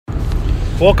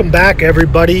Welcome back,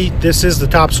 everybody. This is the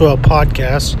Topsoil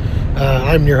Podcast.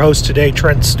 I'm your host today,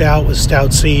 Trent Stout with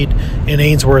Stout Seed in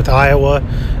Ainsworth, Iowa.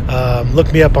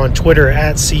 Look me up on Twitter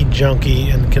at Seed Junkie,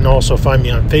 and can also find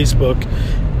me on Facebook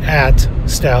at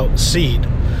Stout Seed.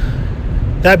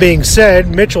 That being said,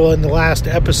 Mitchell in the last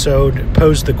episode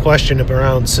posed the question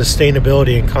around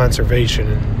sustainability and conservation,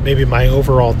 and maybe my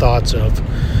overall thoughts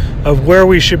of where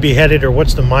we should be headed, or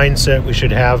what's the mindset we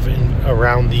should have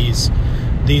around these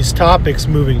topics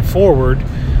moving forward.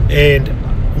 And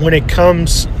when it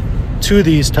comes to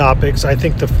these topics, I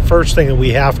think the first thing that we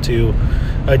have to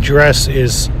address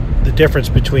is the difference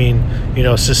between,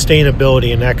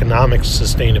 sustainability and economic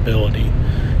sustainability.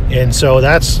 And so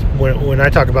that's when I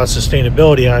talk about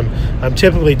sustainability, I'm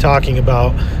typically talking about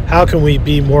how can we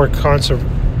be more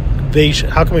conservation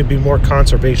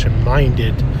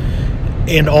minded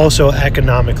and also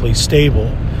economically stable.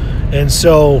 And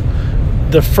so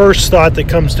the first thought that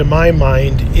comes to my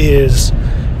mind is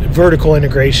vertical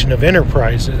integration of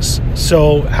enterprises.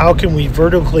 So how can we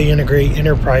vertically integrate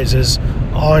enterprises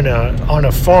on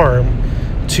a farm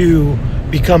to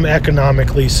become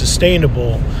economically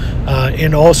sustainable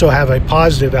and also have a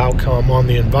positive outcome on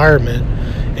the environment?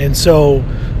 And so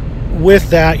with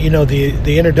that,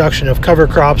 the introduction of cover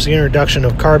crops, the introduction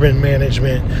of carbon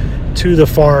management to the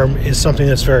farm is something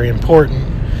that's very important.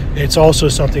 It's also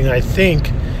something I think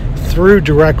through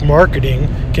direct marketing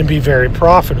can be very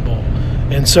profitable.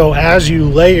 And so as you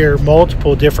layer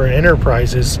multiple different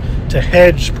enterprises to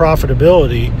hedge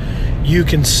profitability, you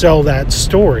can sell that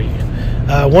story.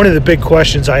 One of the big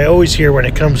questions I always hear when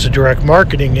it comes to direct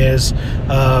marketing is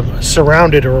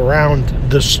surrounded around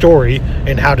the story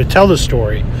and how to tell the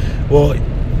story. Well,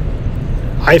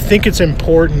 I think it's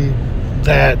important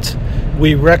that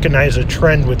we recognize a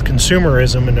trend with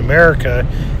consumerism in America,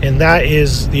 and that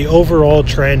is the overall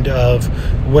trend of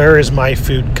where is my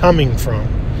food coming from.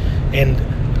 And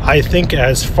I think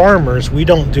as farmers, we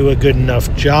don't do a good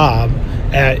enough job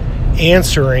at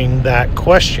answering that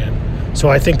question. So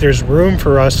I think there's room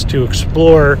for us to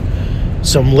explore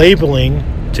some labeling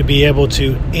to be able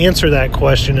to answer that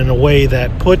question in a way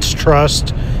that builds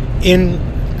trust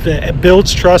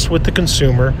with the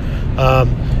consumer,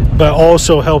 but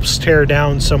also helps tear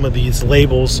down some of these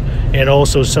labels and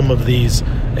also some of these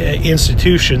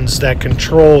institutions that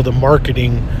control the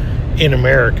marketing in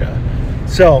America.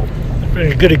 So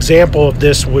a good example of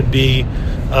this would be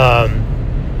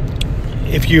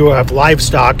if you have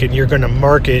livestock and you're going to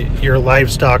market your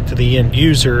livestock to the end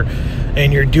user,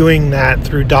 and you're doing that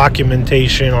through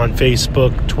documentation on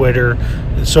Facebook, Twitter,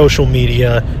 social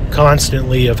media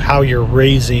constantly of how you're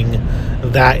raising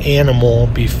that animal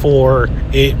before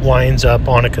it winds up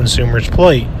on a consumer's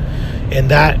plate.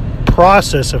 And that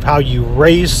process of how you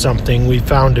raise something we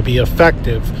found to be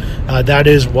effective. That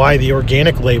is why the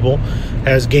organic label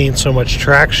has gained so much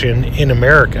traction in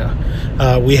America.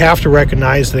 We have to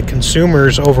recognize that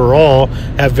consumers overall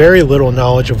have very little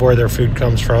knowledge of where their food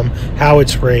comes from, how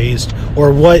it's raised,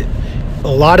 or what a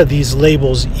lot of these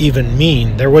labels even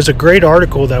mean. There was a great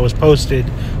article that was posted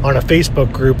on a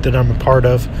Facebook group that I'm a part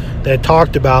of that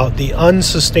talked about the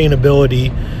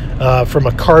unsustainability from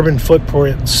a carbon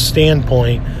footprint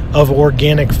standpoint of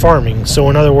organic farming. So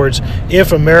in other words,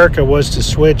 if America was to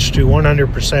switch to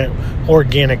 100%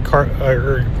 organic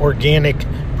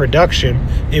production,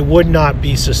 it would not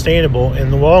be sustainable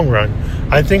in the long run.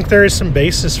 I think there is some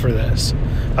basis for this.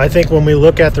 I think when we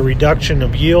look at the reduction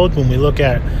of yield, when we look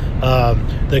at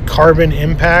the carbon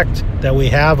impact that we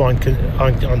have on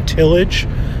tillage,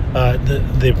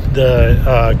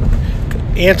 the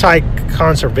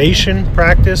anti-conservation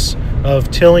practice of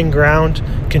tilling ground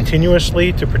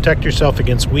continuously to protect yourself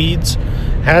against weeds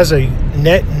has a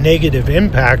net negative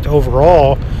impact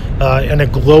overall in a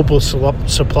global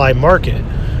supply market.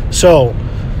 So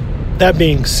that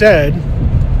being said,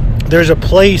 there's a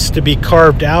place to be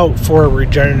carved out for a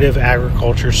regenerative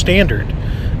agriculture standard,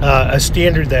 a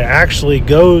standard that actually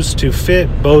goes to fit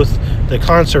both the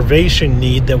conservation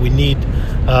need that we need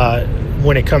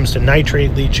when it comes to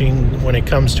nitrate leaching, when it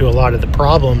comes to a lot of the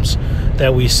problems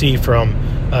that we see from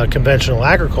conventional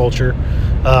agriculture,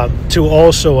 to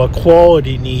also a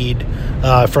quality need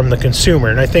from the consumer.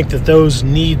 And I think that those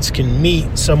needs can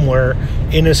meet somewhere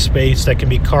in a space that can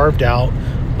be carved out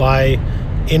by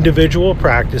individual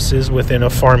practices within a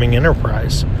farming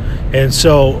enterprise. And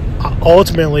so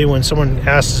ultimately, when someone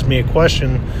asks me a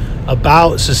question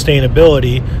about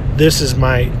sustainability,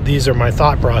 these are my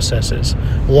thought processes.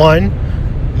 One,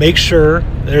 make sure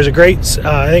there's a great,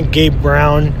 I think Gabe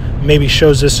Brown maybe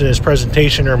shows this in his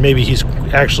presentation, or maybe he's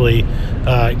actually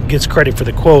gets credit for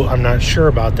the quote. I'm not sure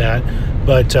about that.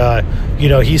 But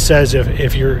he says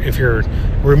if you're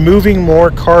removing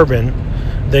more carbon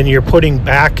than you're putting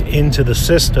back into the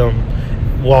system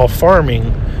while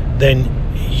farming, then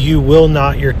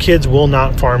your kids will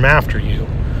not farm after you.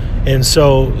 And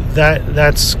so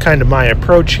that's kind of my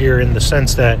approach here, in the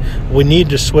sense that we need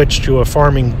to switch to a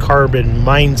farming carbon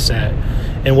mindset.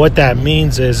 And what that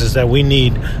means is that we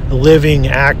need living,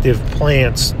 active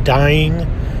plants dying.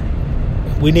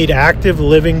 We need active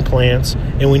living plants,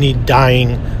 and we need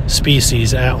dying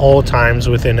species at all times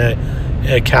within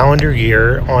a calendar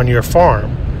year on your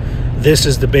farm. This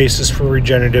is the basis for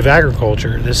regenerative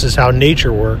agriculture. This is how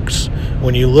nature works.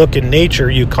 When you look in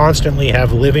nature, you constantly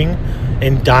have living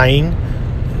and dying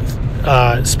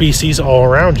species all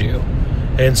around you.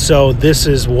 And so this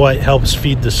is what helps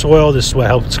feed the soil. This is what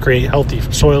helps create healthy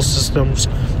soil systems,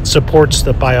 supports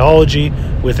the biology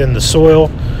within the soil.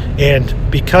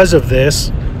 And because of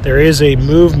this, there is a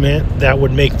movement that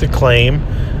would make the claim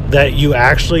that you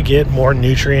actually get more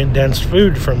nutrient-dense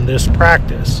food from this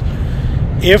practice.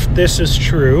 If this is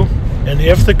true, and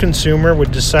if the consumer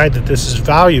would decide that this is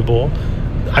valuable,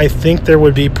 I think there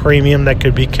would be premium that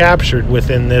could be captured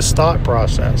within this thought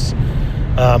process.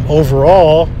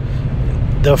 Overall,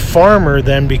 the farmer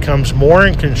then becomes more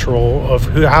in control of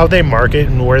how they market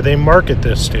and where they market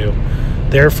this to,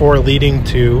 therefore leading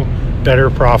to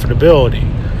better profitability.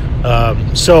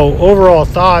 So overall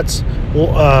thoughts,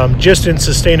 just in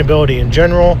sustainability in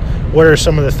general, what are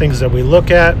some of the things that we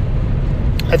look at?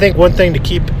 I think one thing to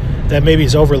keep that maybe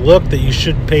is overlooked that you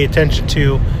should pay attention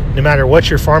to no matter what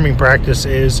your farming practice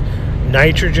is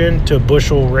nitrogen to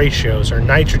bushel ratios, or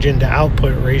nitrogen to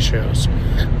output ratios.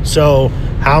 So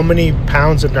how many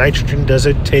pounds of nitrogen does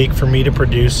it take for me to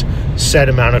produce set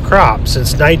amount of crop?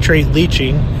 Since nitrate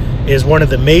leaching is one of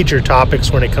the major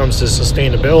topics when it comes to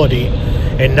sustainability,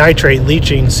 and nitrate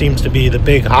leaching seems to be the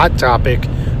big hot topic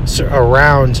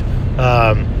around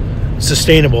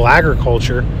sustainable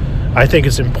agriculture, I think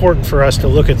it's important for us to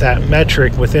look at that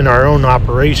metric within our own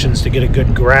operations to get a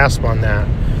good grasp on that.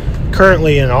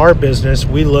 Currently in our business,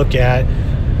 we look at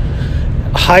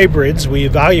hybrids. We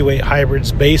evaluate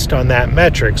hybrids based on that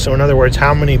metric. So in other words,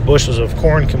 how many bushels of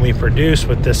corn can we produce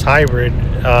with this hybrid,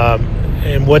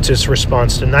 and what's its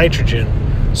response to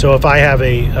nitrogen? So if I have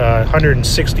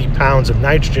 160 pounds of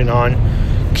nitrogen on,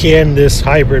 can this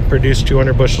hybrid produce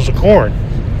 200 bushels of corn?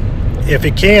 If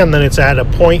it can, then it's at a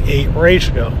 0.8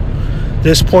 ratio.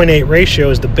 This 0.8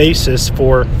 ratio is the basis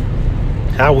for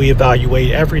how we evaluate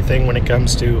everything when it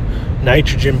comes to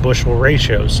nitrogen bushel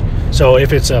ratios. So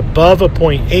if it's above a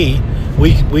 0.8,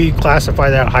 we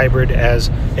classify that hybrid as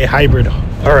a hybrid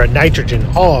or a nitrogen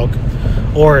hog,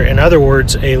 or in other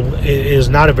words, is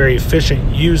not a very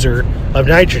efficient user of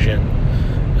nitrogen.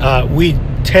 We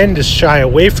tend to shy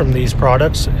away from these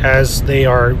products as they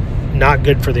are not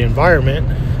good for the environment,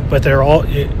 but they're all,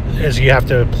 as you have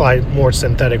to apply more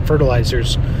synthetic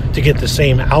fertilizers to get the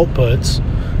same outputs.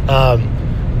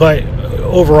 But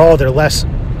overall, they're less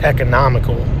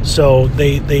economical, so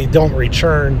they don't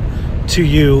return to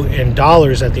you in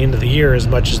dollars at the end of the year as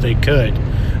much as they could.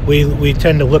 We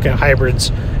tend to look at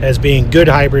hybrids as being good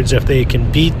hybrids if they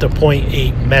can beat the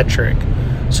 0.8 metric.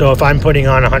 So if I'm putting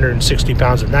on 160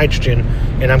 pounds of nitrogen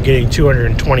and I'm getting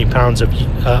 220 pounds of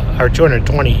or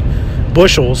 220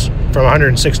 bushels from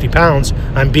 160 pounds,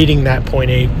 I'm beating that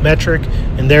 0.8 metric,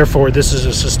 and therefore this is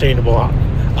a sustainable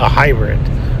hybrid.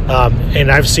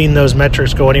 And I've seen those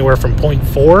metrics go anywhere from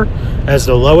 0.4 as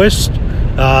the lowest,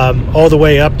 all the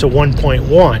way up to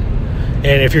 1.1. And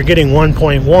if you're getting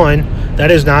 1.1,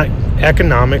 that is not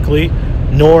economically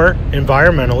nor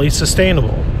environmentally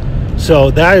sustainable.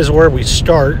 So that is where we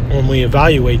start when we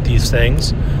evaluate these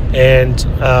things. And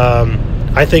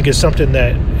I think is something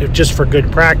that, if just for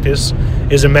good practice,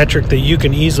 is a metric that you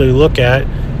can easily look at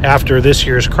after this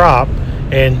year's crop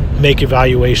and make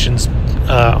evaluations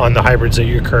on the hybrids that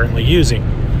you're currently using.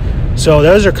 So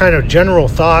those are kind of general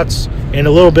thoughts and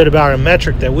a little bit about a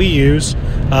metric that we use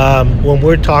when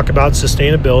we talk about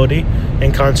sustainability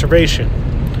and conservation.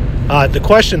 The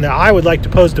question that I would like to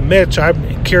pose to Mitch,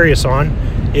 I'm curious on,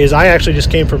 is I actually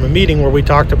just came from a meeting where we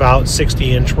talked about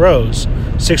 60-inch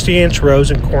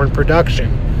rows in corn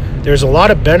production. There's a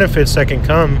lot of benefits that can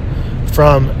come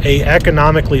from a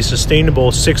economically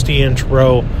sustainable 60-inch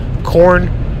row corn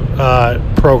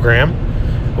program.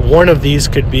 One of these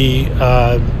could be,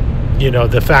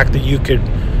 the fact that you could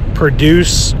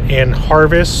produce and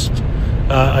harvest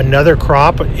another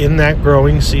crop in that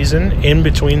growing season in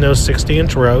between those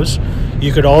 60-inch rows.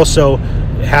 You could also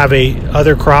have a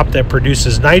other crop that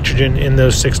produces nitrogen in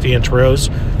those 60-inch rows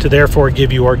to therefore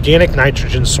give you organic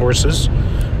nitrogen sources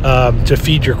to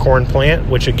feed your corn plant,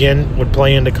 which again would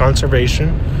play into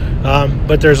conservation.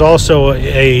 But there's also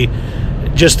a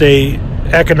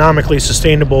economically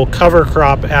sustainable cover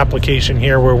crop application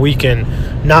here where we can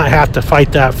not have to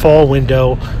fight that fall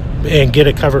window and get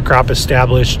a cover crop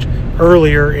established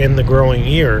earlier in the growing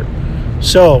year.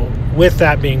 So with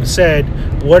that being said,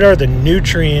 what are the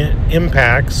nutrient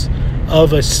impacts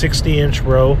of a 60-inch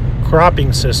row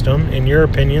cropping system, in your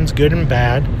opinions, good and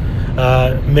bad?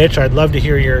 Mitch, I'd love to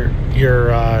hear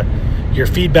your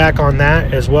feedback on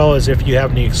that, as well as if you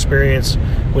have any experience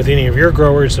with any of your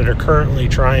growers that are currently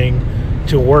trying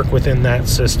to work within that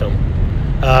system.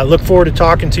 Look forward to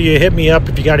talking to you. Hit me up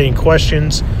if you got any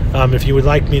questions. If you would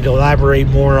like me to elaborate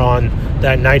more on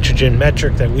that nitrogen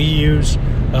metric that we use,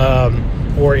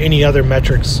 or any other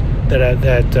metrics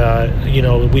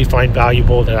that we find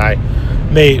valuable that I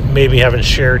maybe haven't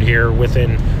shared here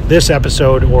within this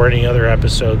episode or any other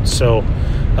episode. So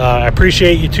I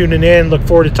appreciate you tuning in. Look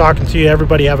forward to talking to you.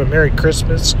 Everybody have a Merry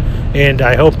Christmas, and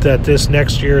I hope that this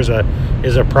next year is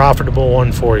a profitable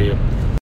one for you.